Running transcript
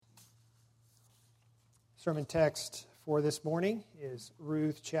Sermon text for this morning is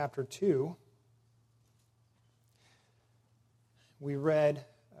Ruth chapter 2. We read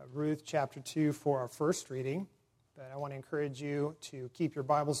Ruth chapter 2 for our first reading, but I want to encourage you to keep your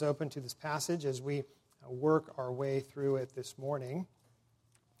Bibles open to this passage as we work our way through it this morning.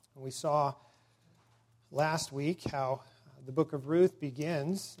 We saw last week how the book of Ruth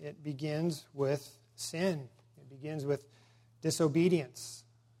begins. It begins with sin. It begins with disobedience.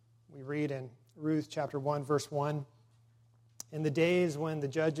 We read in Ruth chapter 1, verse 1, "In the days when the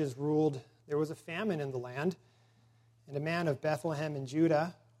judges ruled, there was a famine in the land, and a man of Bethlehem in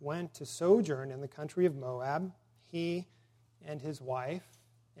Judah went to sojourn in the country of Moab, he and his wife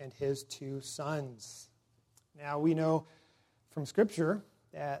and his 2 sons." Now we know from Scripture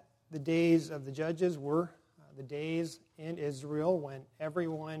that the days of the judges were the days in Israel when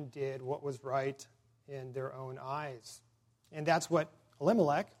everyone did what was right in their own eyes. And that's what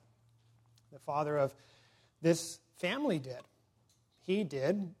Elimelech, the father of this family, did. He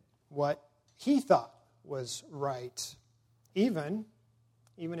did what he thought was right, even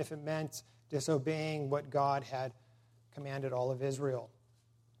if it meant disobeying what God had commanded all of Israel.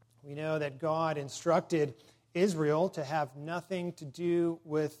 We know that God instructed Israel to have nothing to do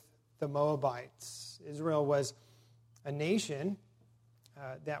with the Moabites. Israel was a nation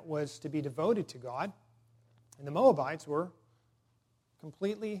that was to be devoted to God, and the Moabites were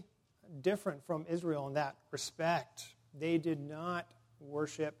completely different from Israel in that respect. They did not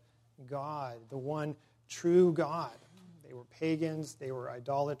worship God, the one true God. They were pagans, they were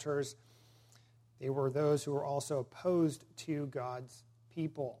idolaters, they were those who were also opposed to God's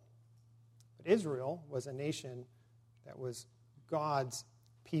people. But Israel was a nation that was God's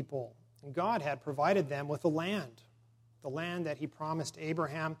people. And God had provided them with the land that He promised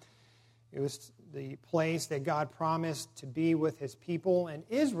Abraham. It was the place that God promised to be with His people, and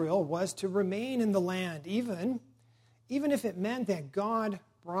Israel was to remain in the land, even if it meant that God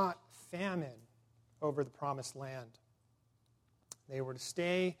brought famine over the promised land. They were to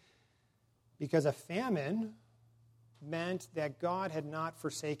stay because a famine meant that God had not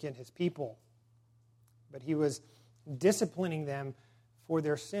forsaken His people, but He was disciplining them for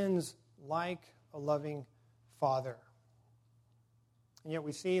their sins like a loving father. And yet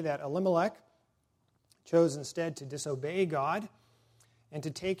we see that Elimelech chose instead to disobey God and to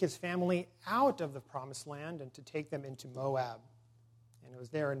take his family out of the promised land and to take them into Moab. And it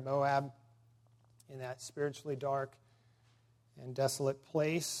was there in Moab, in that spiritually dark and desolate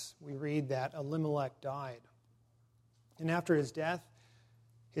place, we read that Elimelech died. And after his death,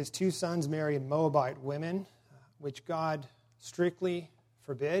 his 2 sons married Moabite women, which God strictly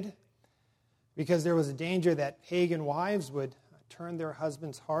forbid, because there was a danger that pagan wives would turn their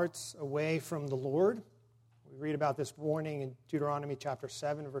husbands' hearts away from the Lord. We read about this warning in Deuteronomy chapter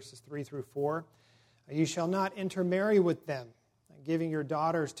 7, verses 3 through 4. "You shall not intermarry with them, giving your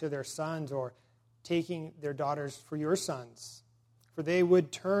daughters to their sons or taking their daughters for your sons, for they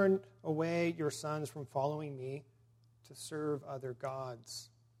would turn away your sons from following me to serve other gods."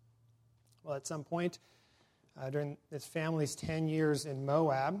 Well, at some point during this family's 10 years in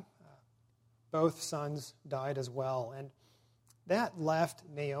Moab, both sons died as well. And that left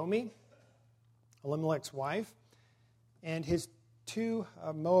Naomi, Elimelech's wife, and his 2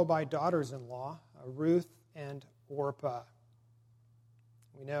 Moabite daughters-in-law, Ruth and Orpah.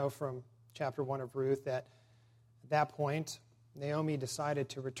 We know from chapter 1 of Ruth that at that point, Naomi decided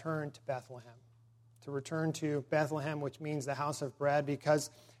to return to Bethlehem. To return to Bethlehem, which means the house of bread, because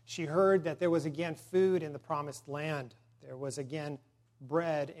she heard that there was again food in the promised land. There was again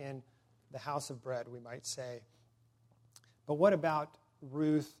bread in the house of bread, we might say. But what about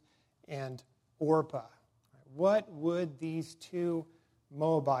Ruth and Orpah? What would these 2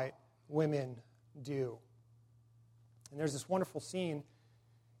 Moabite women do? And there's this wonderful scene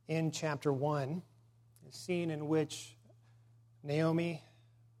in chapter 1, a scene in which Naomi,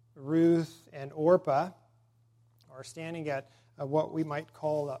 Ruth, and Orpah are standing at what we might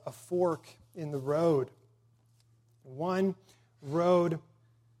call a fork in the road. One road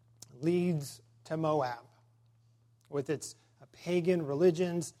leads to Moab, with its pagan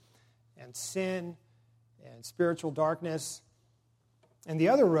religions and sin and spiritual darkness. And the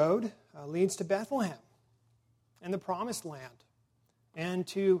other road leads to Bethlehem and the promised land and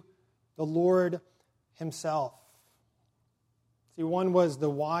to the Lord Himself. See, one was the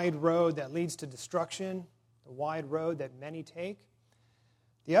wide road that leads to destruction, the wide road that many take.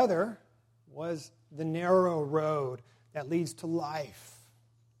 The other was the narrow road that leads to life,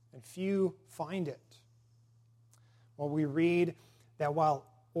 and few find it. Well, we read that while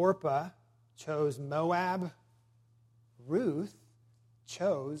Orpah chose Moab, Ruth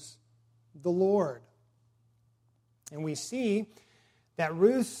chose the Lord. And we see that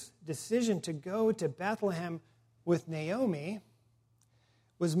Ruth's decision to go to Bethlehem with Naomi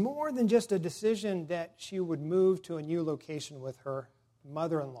was more than just a decision that she would move to a new location with her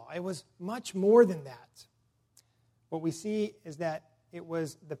mother-in-law. It was much more than that. What we see is that it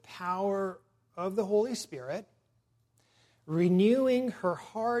was the power of the Holy Spirit renewing her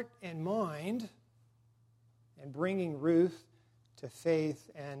heart and mind and bringing Ruth to faith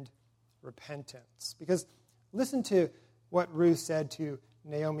and repentance. Because listen to what Ruth said to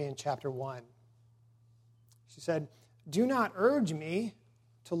Naomi in chapter 1. She said, "Do not urge me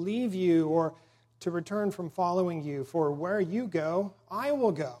to leave you or to return from following you, for where you go, I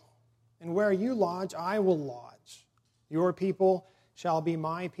will go, and where you lodge, I will lodge. Your people shall be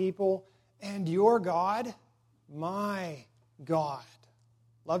my people, and your God, my God."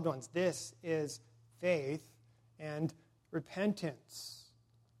 Loved ones, this is faith and repentance.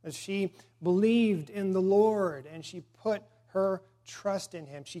 As she believed in the Lord and she put her trust in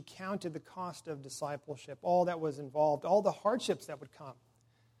Him, she counted the cost of discipleship, all that was involved, all the hardships that would come.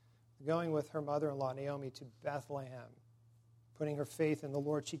 Going with her mother-in-law, Naomi, to Bethlehem, putting her faith in the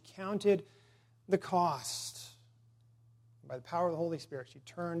Lord, she counted the cost. By the power of the Holy Spirit, she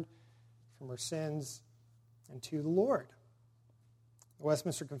turned from her sins and to the Lord. The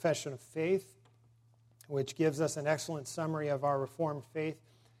Westminster Confession of Faith, which gives us an excellent summary of our Reformed faith,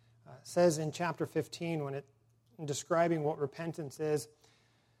 says in chapter 15, in describing what repentance is, it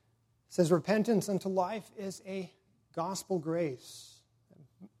says, "Repentance unto life is a gospel grace.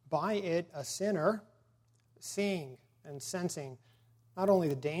 By it, a sinner, seeing and sensing not only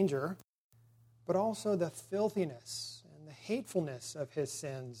the danger, but also the filthiness and the hatefulness of his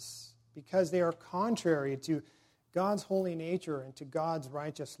sins, because they are contrary to God's holy nature and to God's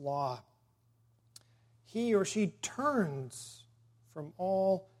righteous law. He or she turns from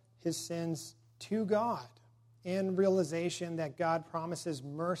all his sins to God in realization that God promises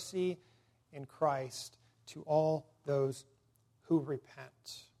mercy in Christ to all those who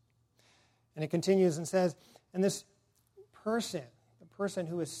repent." And it continues and says, and this person, the person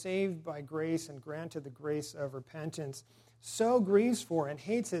who is saved by grace and granted the grace of repentance, so grieves for and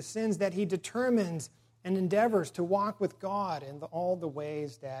hates his sins that he determines and endeavors to walk with God in all the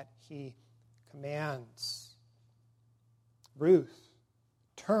ways that He commands. Ruth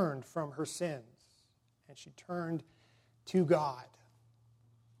turned from her sins, and she turned to God.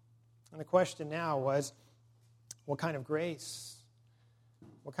 And the question now was, what kind of grace?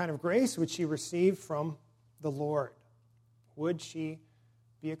 What kind of grace would she receive from the Lord? Would she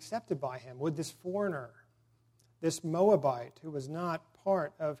be accepted by Him? Would this foreigner, this Moabite who was not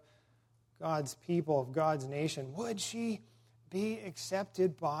part of God's people, of God's nation, would she be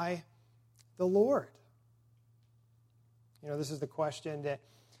accepted by the Lord? You know, this is the question that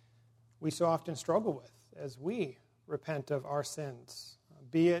we so often struggle with as we repent of our sins,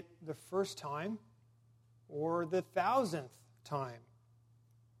 be it the first time or the 1,000th time.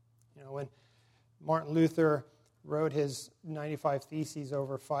 You know, when Martin Luther wrote his 95 Theses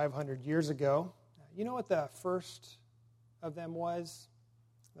over 500 years ago, you know what the first of them was?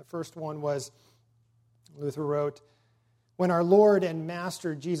 The first one was, Luther wrote, "When our Lord and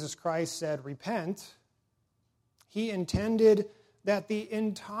Master Jesus Christ said, 'Repent,' He intended that the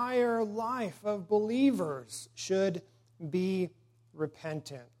entire life of believers should be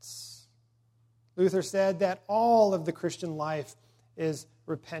repentance." Luther said that all of the Christian life is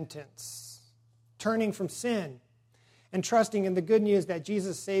repentance. Turning from sin and trusting in the good news that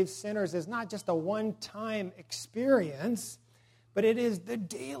Jesus saves sinners is not just a one-time experience, but it is the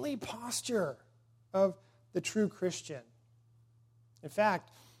daily posture of the true Christian. In fact,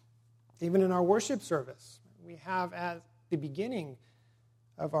 even in our worship service, we have at the beginning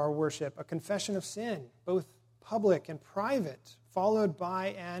of our worship a confession of sin, both public and private, followed by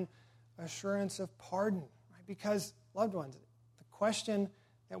an assurance of pardon. Right? Because, loved ones, the question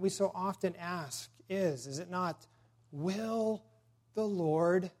that we so often ask is it not, will the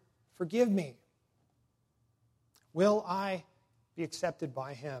Lord forgive me? Will I be accepted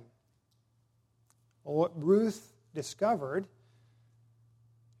by Him? Well, what Ruth discovered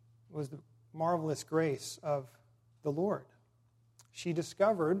was the marvelous grace of the Lord. She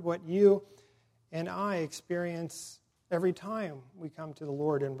discovered what you and I experience every time we come to the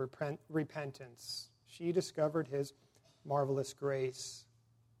Lord in repentance. She discovered His marvelous grace.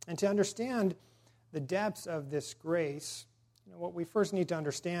 And to understand the depths of this grace, what we first need to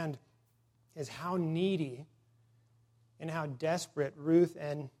understand is how needy and how desperate Ruth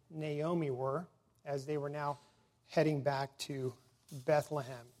and Naomi were as they were now heading back to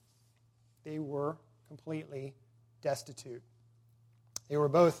Bethlehem. They were completely destitute. They were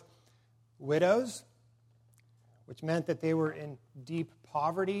both widows which meant that they were in deep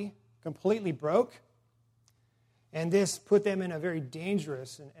poverty, completely broke. And this put them in a very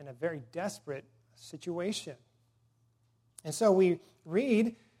dangerous and a very desperate situation. And so we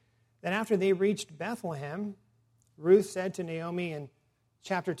read that after they reached Bethlehem, Ruth said to Naomi in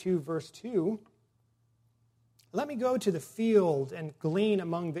chapter 2, verse 2, "Let me go to the field and glean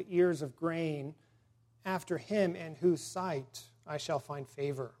among the ears of grain after him in whose sight I shall find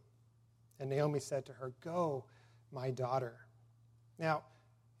favor." And Naomi said to her, "Go, my daughter." Now,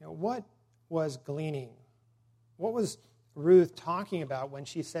 what was gleaning? What was Ruth talking about when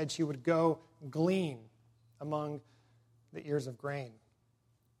she said she would go glean among the ears of grain?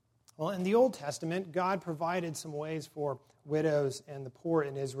 Well, in the Old Testament, God provided some ways for widows and the poor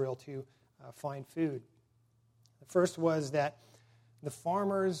in Israel to find food. The first was that the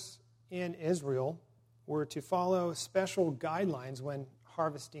farmers in Israel were to follow special guidelines when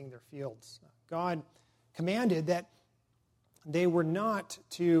harvesting their fields. God commanded that they were not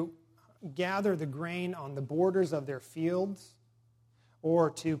to gather the grain on the borders of their fields or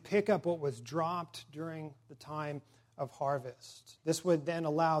to pick up what was dropped during the time of harvest. This would then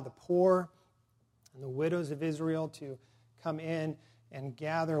allow the poor and the widows of Israel to come in and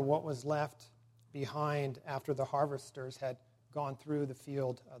gather what was left behind after the harvesters had gone through the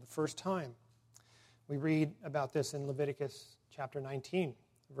field the first time. We read about this in Leviticus chapter 19,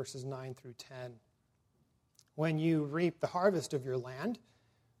 verses 9 through 10. "When you reap the harvest of your land,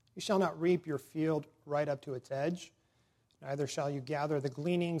 you shall not reap your field right up to its edge, neither shall you gather the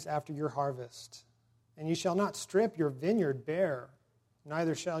gleanings after your harvest. And you shall not strip your vineyard bare,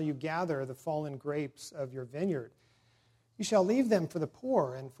 neither shall you gather the fallen grapes of your vineyard. You shall leave them for the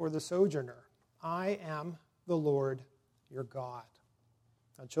poor and for the sojourner. I am the Lord your God."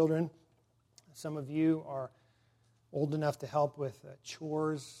 Now, children, some of you are old enough to help with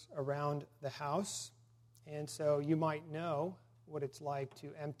chores around the house, and so you might know what it's like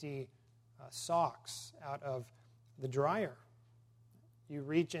to empty socks out of the dryer. You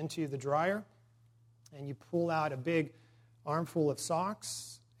reach into the dryer and you pull out a big armful of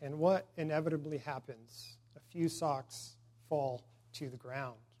socks, and what inevitably happens? A few socks fall to the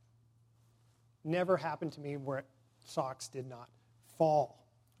ground. Never happened to me where socks did not fall,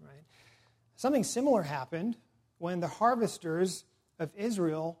 right? Something similar happened when the harvesters of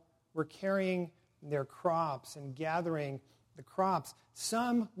Israel were carrying their crops and gathering the crops.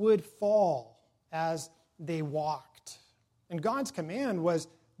 Some would fall as they walked. And God's command was,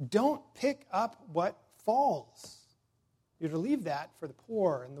 don't pick up what falls. You're to leave that for the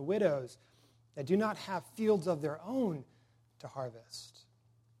poor and the widows that do not have fields of their own to harvest.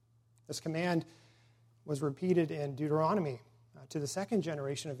 This command was repeated in Deuteronomy to the second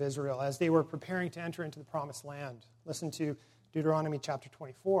generation of Israel as they were preparing to enter into the promised land. Listen to Deuteronomy chapter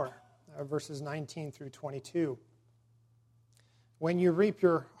 24, verses 19 through 22. "When you reap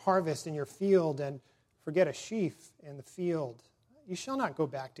your harvest in your field and forget a sheaf in the field, you shall not go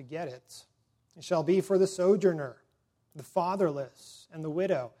back to get it. It shall be for the sojourner, the fatherless, and the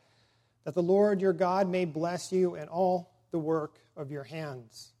widow, that the Lord your God may bless you in all the work of your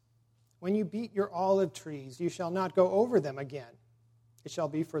hands. When you beat your olive trees, you shall not go over them again. It shall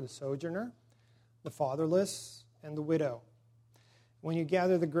be for the sojourner, the fatherless, and the widow. When you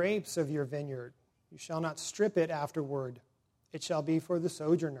gather the grapes of your vineyard, you shall not strip it afterward. It shall be for the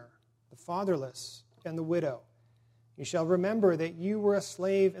sojourner, the fatherless, and the widow. You shall remember that you were a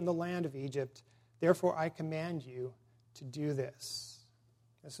slave in the land of Egypt. Therefore, I command you to do this."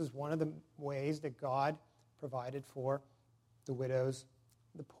 This is one of the ways that God provided for the widows,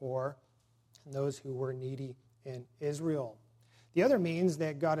 the poor, and those who were needy in Israel. The other means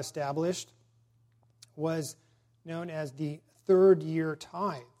that God established was known as the third year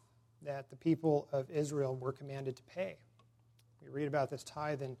tithe that the people of Israel were commanded to pay. We read about this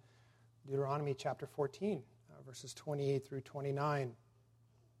tithe in Deuteronomy chapter 14, verses 28 through 29.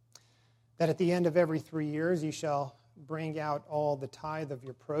 "That at the end of every 3 years you shall bring out all the tithe of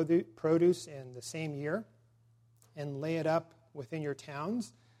your produce in the same year and lay it up within your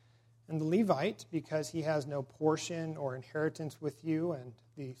towns. And the Levite, because he has no portion or inheritance with you, and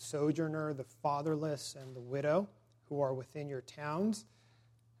the sojourner, the fatherless, and the widow who are within your towns,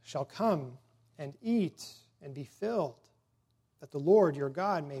 shall come and eat and be filled, that the Lord your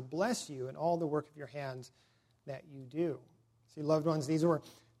God may bless you in all the work of your hands that you do." See, loved ones, these were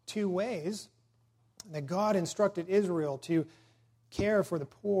two ways that God instructed Israel to care for the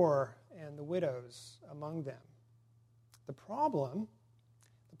poor and the widows among them. The problem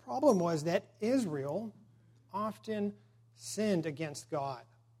was that Israel often sinned against God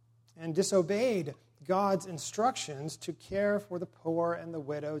and disobeyed God's instructions to care for the poor and the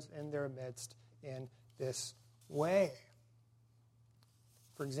widows in their midst in this way.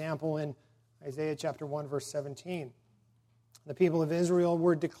 For example, in Isaiah chapter 1, verse 17, the people of Israel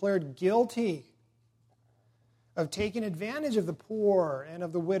were declared guilty of taking advantage of the poor and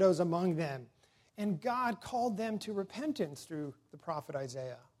of the widows among them. And God called them to repentance through the prophet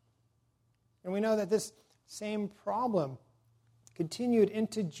Isaiah. And we know that this same problem continued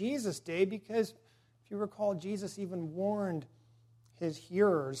into Jesus' day because, if you recall, Jesus even warned his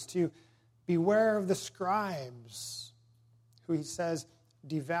hearers to beware of the scribes, who he says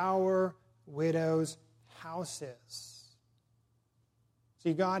devour widows' houses.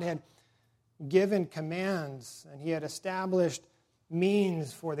 See, God had given commands, and he had established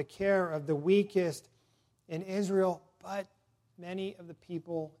means for the care of the weakest in Israel, but many of the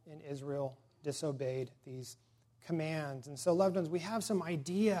people in Israel disobeyed these commands. And so, loved ones, we have some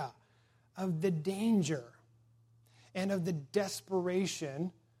idea of the danger and of the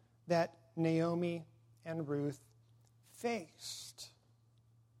desperation that Naomi and Ruth faced.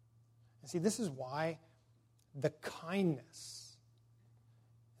 And see, this is why the kindness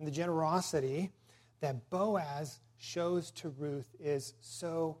and the generosity that Boaz shows to Ruth is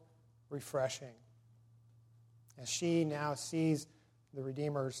so refreshing, as she now sees the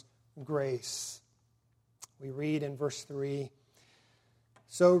Redeemer's grace. We read in verse 3,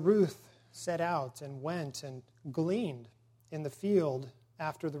 "So Ruth set out and went and gleaned in the field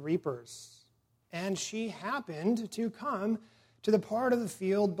after the reapers. And she happened to come to the part of the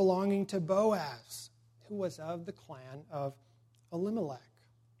field belonging to Boaz, who was of the clan of Elimelech."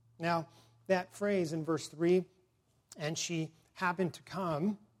 Now, that phrase in verse 3, "and she happened to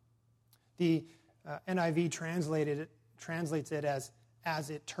come," the NIV translates it as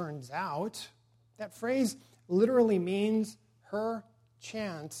it turns out. That phrase literally means her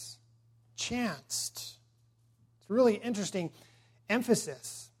chance chanced. It's a really interesting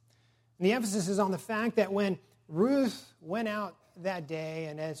emphasis. And the emphasis is on the fact that when Ruth went out that day,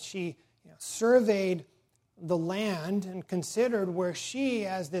 and as she surveyed the land and considered where she,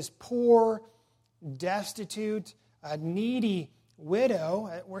 as this poor, destitute, needy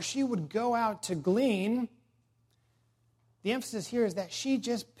widow, where she would go out to glean, the emphasis here is that she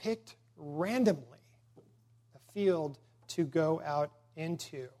just picked randomly the field to go out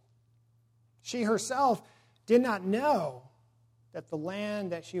into. She herself did not know that the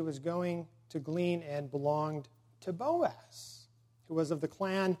land that she was going to glean in belonged to Boaz, who was of the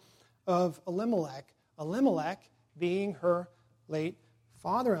clan of Elimelech, Elimelech being her late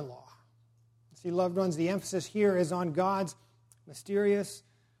father-in-law. See, loved ones, the emphasis here is on God's mysterious,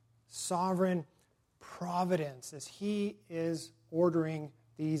 sovereign providence as he is ordering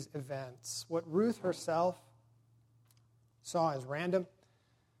these events. What Ruth herself saw as random,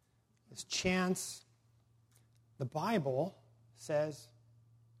 as chance, the Bible says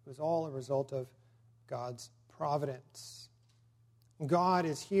it was all a result of God's providence. God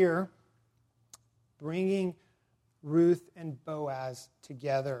is here bringing Ruth and Boaz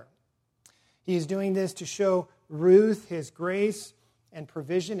together. He is doing this to show Ruth his grace and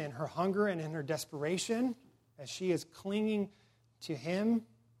provision in her hunger and in her desperation as she is clinging to him,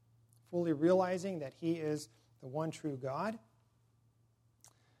 fully realizing that he is the one true God.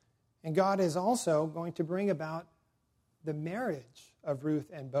 And God is also going to bring about the marriage of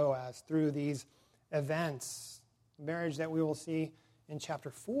Ruth and Boaz through these events, a marriage that we will see in chapter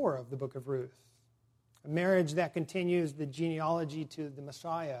 4 of the book of Ruth, a marriage that continues the genealogy to the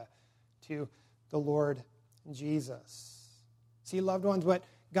Messiah, to the Lord Jesus. See, loved ones, what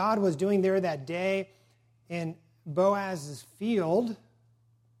God was doing there that day in Boaz's field,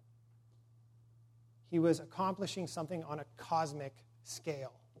 he was accomplishing something on a cosmic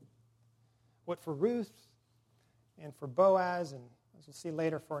scale. What for Ruth and for Boaz, and as we'll see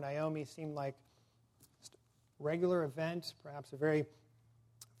later for Naomi, seemed like just a regular event, perhaps a very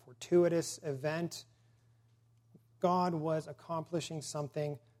fortuitous event, God was accomplishing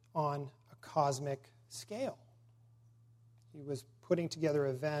something on a cosmic scale. He was putting together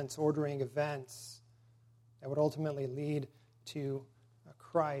events, ordering events that would ultimately lead to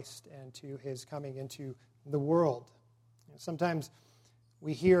Christ and to his coming into the world. Sometimes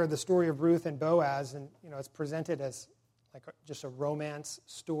we hear the story of Ruth and Boaz, and it's presented as like just a romance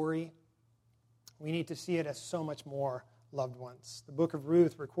story. We need to see it as so much more, loved ones. The book of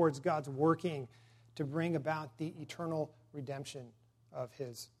Ruth records God's working to bring about the eternal redemption of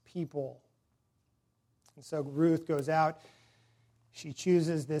his people. And so Ruth goes out. She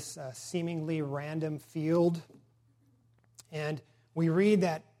chooses this seemingly random field. And we read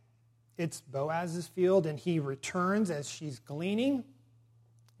that it's Boaz's field, and he returns as she's gleaning.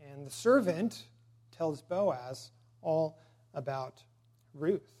 And the servant tells Boaz all about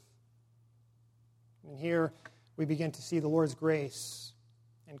Ruth. And here we begin to see the Lord's grace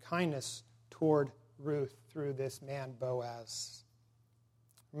and kindness toward Ruth through this man, Boaz.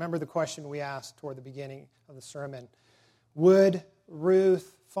 Remember the question we asked toward the beginning of the sermon. Would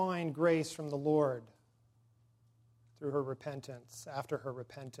Ruth find grace from the Lord through her repentance, after her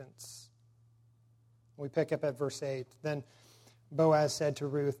repentance? We pick up at verse 8. Then Boaz said to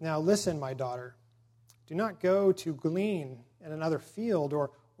Ruth, "Now listen, my daughter. Do not go to glean in another field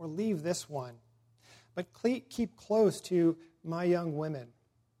or leave this one, but keep close to my young women.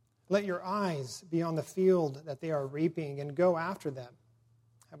 Let your eyes be on the field that they are reaping and go after them.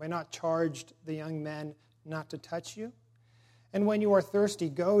 Have I not charged the young men not to touch you? And when you are thirsty,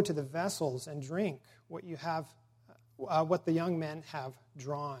 go to the vessels and drink what the young men have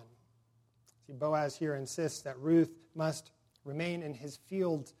drawn." See, Boaz here insists that Ruth must remain in his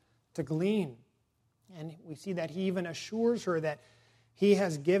field to glean. And we see that he even assures her that he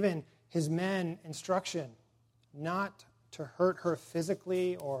has given his men instruction not to hurt her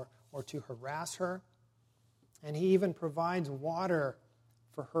physically or to harass her. And he even provides water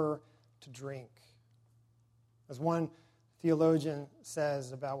for her to drink. As one theologian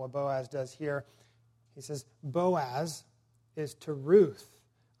says about what Boaz does here, he says, Boaz is to Ruth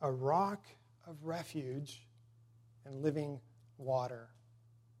a rock of refuge and living water.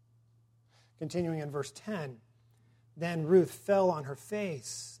 Continuing in verse 10, then Ruth fell on her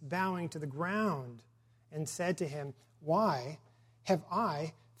face, bowing to the ground, and said to him, "Why have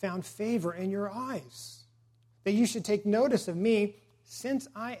I found favor in your eyes, that you should take notice of me, since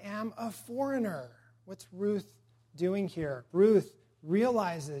I am a foreigner?" What's Ruth doing here? Ruth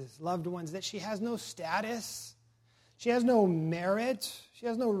realizes, loved ones, that she has no status, she has no merit, she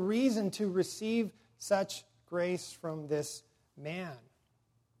has no reason to receive such grace from this man.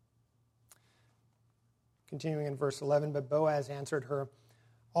 Continuing in verse 11, but Boaz answered her,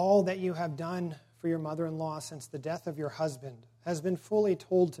 "All that you have done for your mother-in-law since the death of your husband has been fully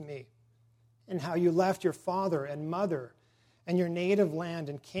told to me, and how you left your father and mother and your native land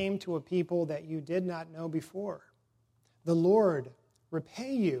and came to a people that you did not know before. The Lord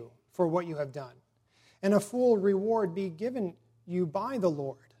repay you for what you have done, and a full reward be given you by the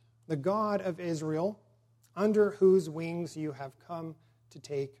Lord, the God of Israel, under whose wings you have come to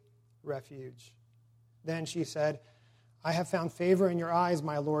take refuge." Then she said, "I have found favor in your eyes,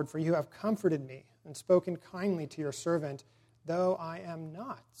 my Lord, for you have comforted me and spoken kindly to your servant, though I am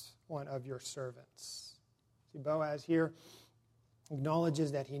not one of your servants." See, Boaz here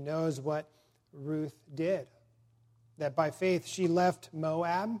acknowledges that he knows what Ruth did, that by faith she left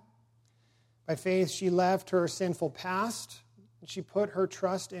Moab, by faith she left her sinful past, and she put her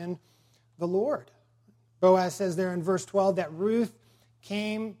trust in the Lord. Boaz says there in verse 12 that Ruth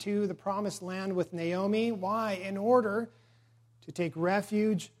came to the promised land with Naomi. Why? In order to take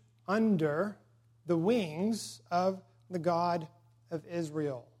refuge under the wings of the God of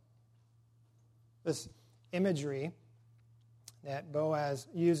Israel. This imagery that Boaz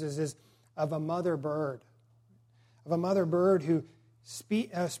uses is of a mother bird, who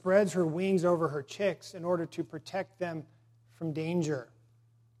spreads her wings over her chicks in order to protect them from danger.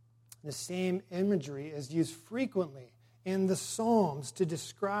 The same imagery is used frequently in the Psalms to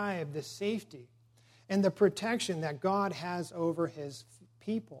describe the safety and the protection that God has over his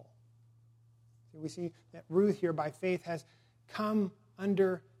people. We see that Ruth here by faith has come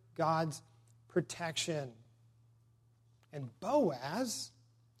under God's protection. And Boaz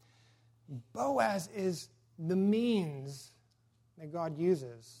is the means that God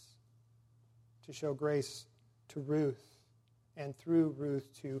uses to show grace to Ruth and through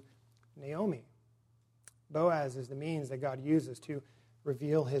Ruth to Naomi. Boaz is the means that God uses to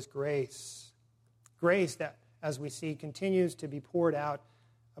reveal his grace. Grace that, as we see, continues to be poured out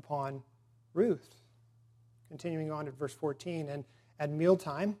upon Ruth. Continuing on at verse 14, and at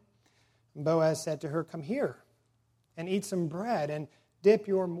mealtime, Boaz said to her, "Come here and eat some bread and dip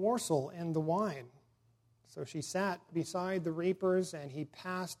your morsel in the wine." So she sat beside the reapers, and he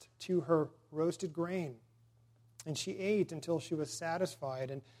passed to her roasted grain. And she ate until she was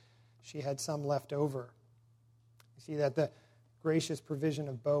satisfied, and she had some left over. You see that the gracious provision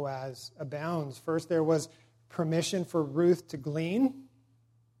of Boaz abounds. First, there was permission for Ruth to glean,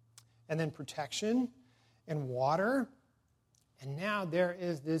 and then protection and water. And now there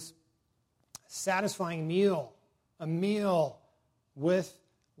is this satisfying meal, a meal with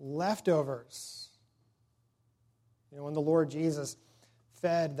leftovers. When the Lord Jesus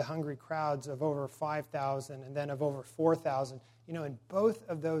fed the hungry crowds of over 5,000 and then of over 4,000, in both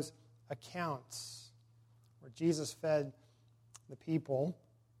of those accounts where Jesus fed the people,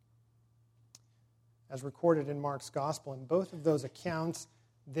 as recorded in Mark's gospel, in both of those accounts,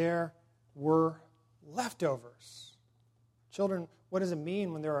 there were leftovers. Children, what does it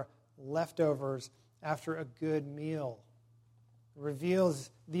mean when there are leftovers after a good meal? It reveals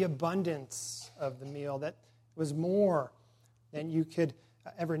the abundance of the meal, that was more than you could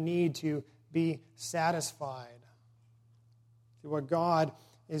ever need to be satisfied. What God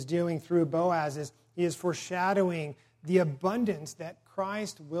is doing through Boaz is he is foreshadowing the abundance that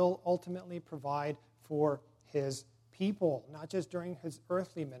Christ will ultimately provide for his people, not just during his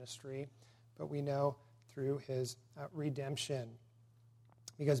earthly ministry, but we know through his redemption.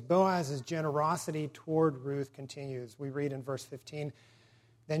 Because Boaz's generosity toward Ruth continues. We read in verse 15,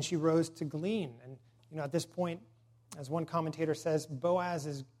 then she rose to glean. And at this point, as one commentator says,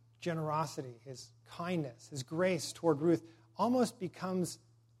 Boaz's generosity, his kindness, his grace toward Ruth almost becomes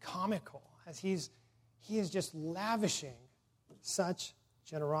comical as he is just lavishing such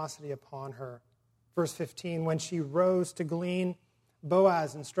generosity upon her. Verse 15, when she rose to glean,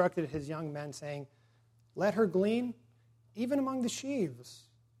 Boaz instructed his young men, saying, let her glean even among the sheaves,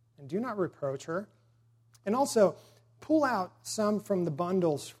 and do not reproach her. And also, pull out some from the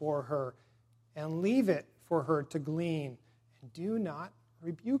bundles for her, and leave it for her to glean, and do not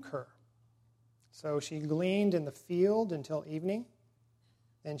rebuke her. So she gleaned in the field until evening.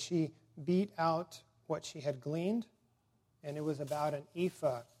 Then she beat out what she had gleaned, and it was about an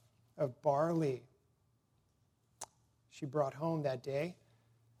ephah of barley. She brought home that day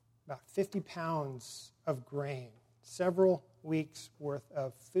about 50 pounds of grain, several weeks' worth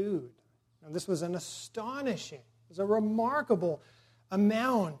of food. Now, this was an astonishing, it was a remarkable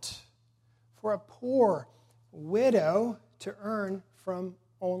amount for a poor widow to earn from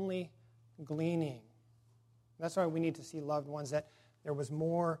only gleaning. That's why we need to see, loved ones, that there was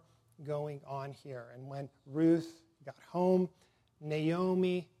more going on here. And when Ruth got home,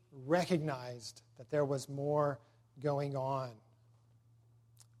 Naomi recognized that there was more going on.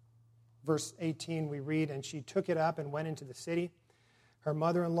 Verse 18, we read, and she took it up and went into the city. Her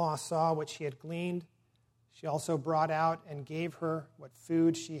mother-in-law saw what she had gleaned. She also brought out and gave her what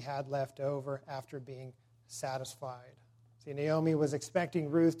food she had left over after being satisfied. See, Naomi was expecting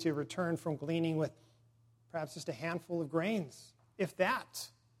Ruth to return from gleaning with perhaps just a handful of grains, if that.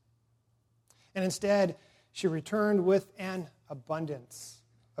 And instead, she returned with an abundance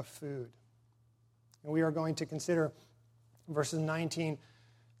of food. And we are going to consider verses 19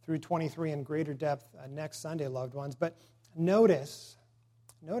 through 23 in greater depth next Sunday, loved ones. But notice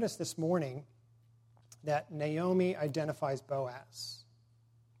this morning that Naomi identifies Boaz.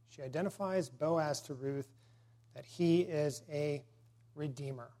 She identifies Boaz to Ruth that he is a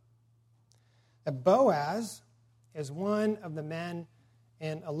redeemer. That Boaz is one of the men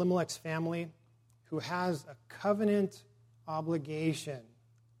in Elimelech's family who has a covenant obligation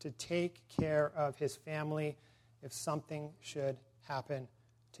to take care of his family if something should happen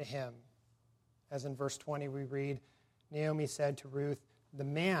to him. As in verse 20 we read, Naomi said to Ruth, the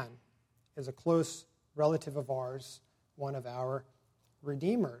man is a close relative of ours, one of our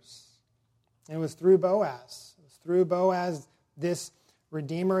redeemers. And it was through Boaz. It was through Boaz, this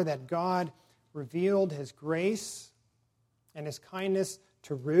redeemer, that God revealed his grace and his kindness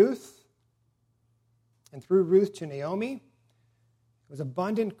to Ruth, and through Ruth to Naomi. It was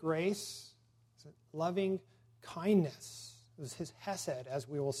abundant grace, it was loving kindness. It was his hesed, as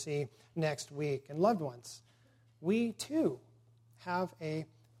we will see next week. And loved ones, we too have a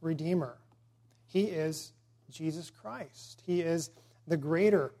redeemer. He is Jesus Christ. He is the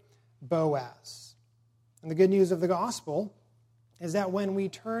greater Boaz. And the good news of the gospel is that when we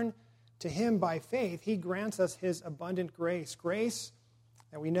turn to him by faith, he grants us his abundant grace. Grace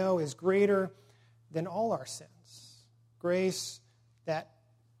that we know is greater than all our sins. Grace that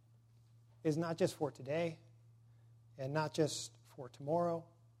is not just for today and not just for tomorrow,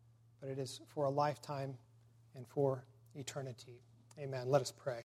 but it is for a lifetime and for eternity. Amen. Let us pray.